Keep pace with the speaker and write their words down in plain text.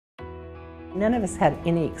None of us had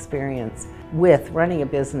any experience with running a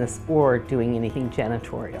business or doing anything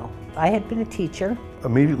janitorial. I had been a teacher.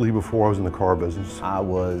 Immediately before I was in the car business, I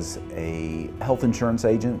was a health insurance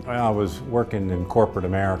agent. I was working in corporate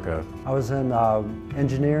America. I was in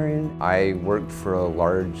engineering. I worked for a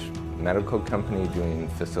large medical company doing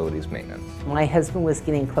facilities maintenance. My husband was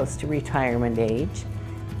getting close to retirement age,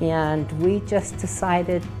 and we just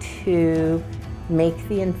decided to make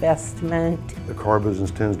the investment. the car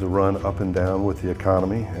business tends to run up and down with the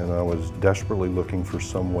economy, and I was desperately looking for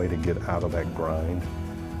some way to get out of that grind,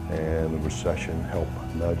 and the recession helped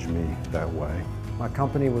nudge me that way. My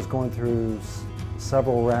company was going through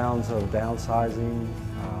several rounds of downsizing.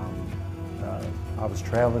 I was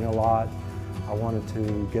traveling a lot. I wanted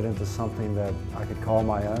to get into something that I could call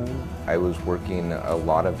my own. I was working a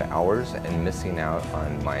lot of hours and missing out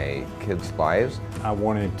on my kids' lives. I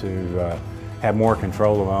wanted to have more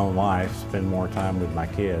control of my own life, spend more time with my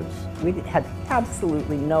kids. We had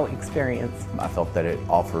absolutely no experience. I felt that it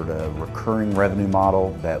offered a recurring revenue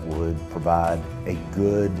model that would provide a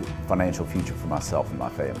good financial future for myself and my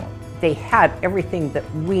family. They had everything that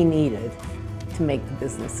we needed to make the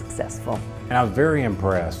business successful. And I was very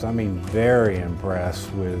impressed, I mean very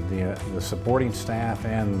impressed with the supporting staff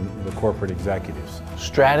and the corporate executives.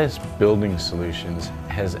 Stratus Building Solutions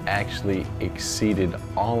has actually exceeded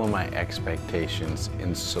all of my expectations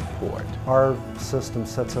in support. Our system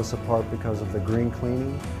sets us apart because of the green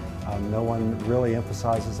cleaning. No one really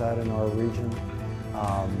emphasizes that in our region,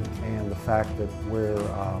 and the fact that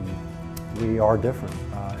we are different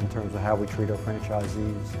in terms of how we treat our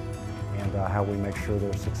franchisees and how we make sure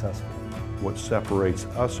they're successful. What separates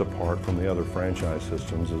us apart from the other franchise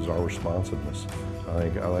systems is our responsiveness. I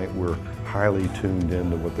think we're highly tuned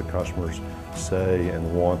into what the customers say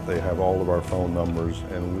and want. They have all of our phone numbers,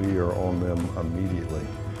 and we are on them immediately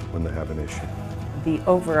when they have an issue. The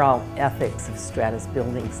overall ethics of Stratus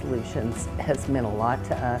Building Solutions has meant a lot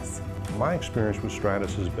to us. My experience with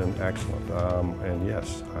Stratus has been excellent, and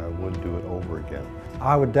yes, I would do it over again.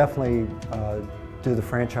 I would definitely do the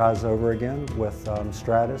franchise over again with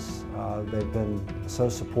Stratus. They've been so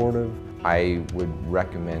supportive. I would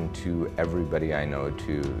recommend to everybody I know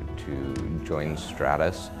to join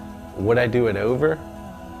Stratus. Would I do it over?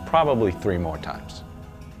 Probably 3 more times.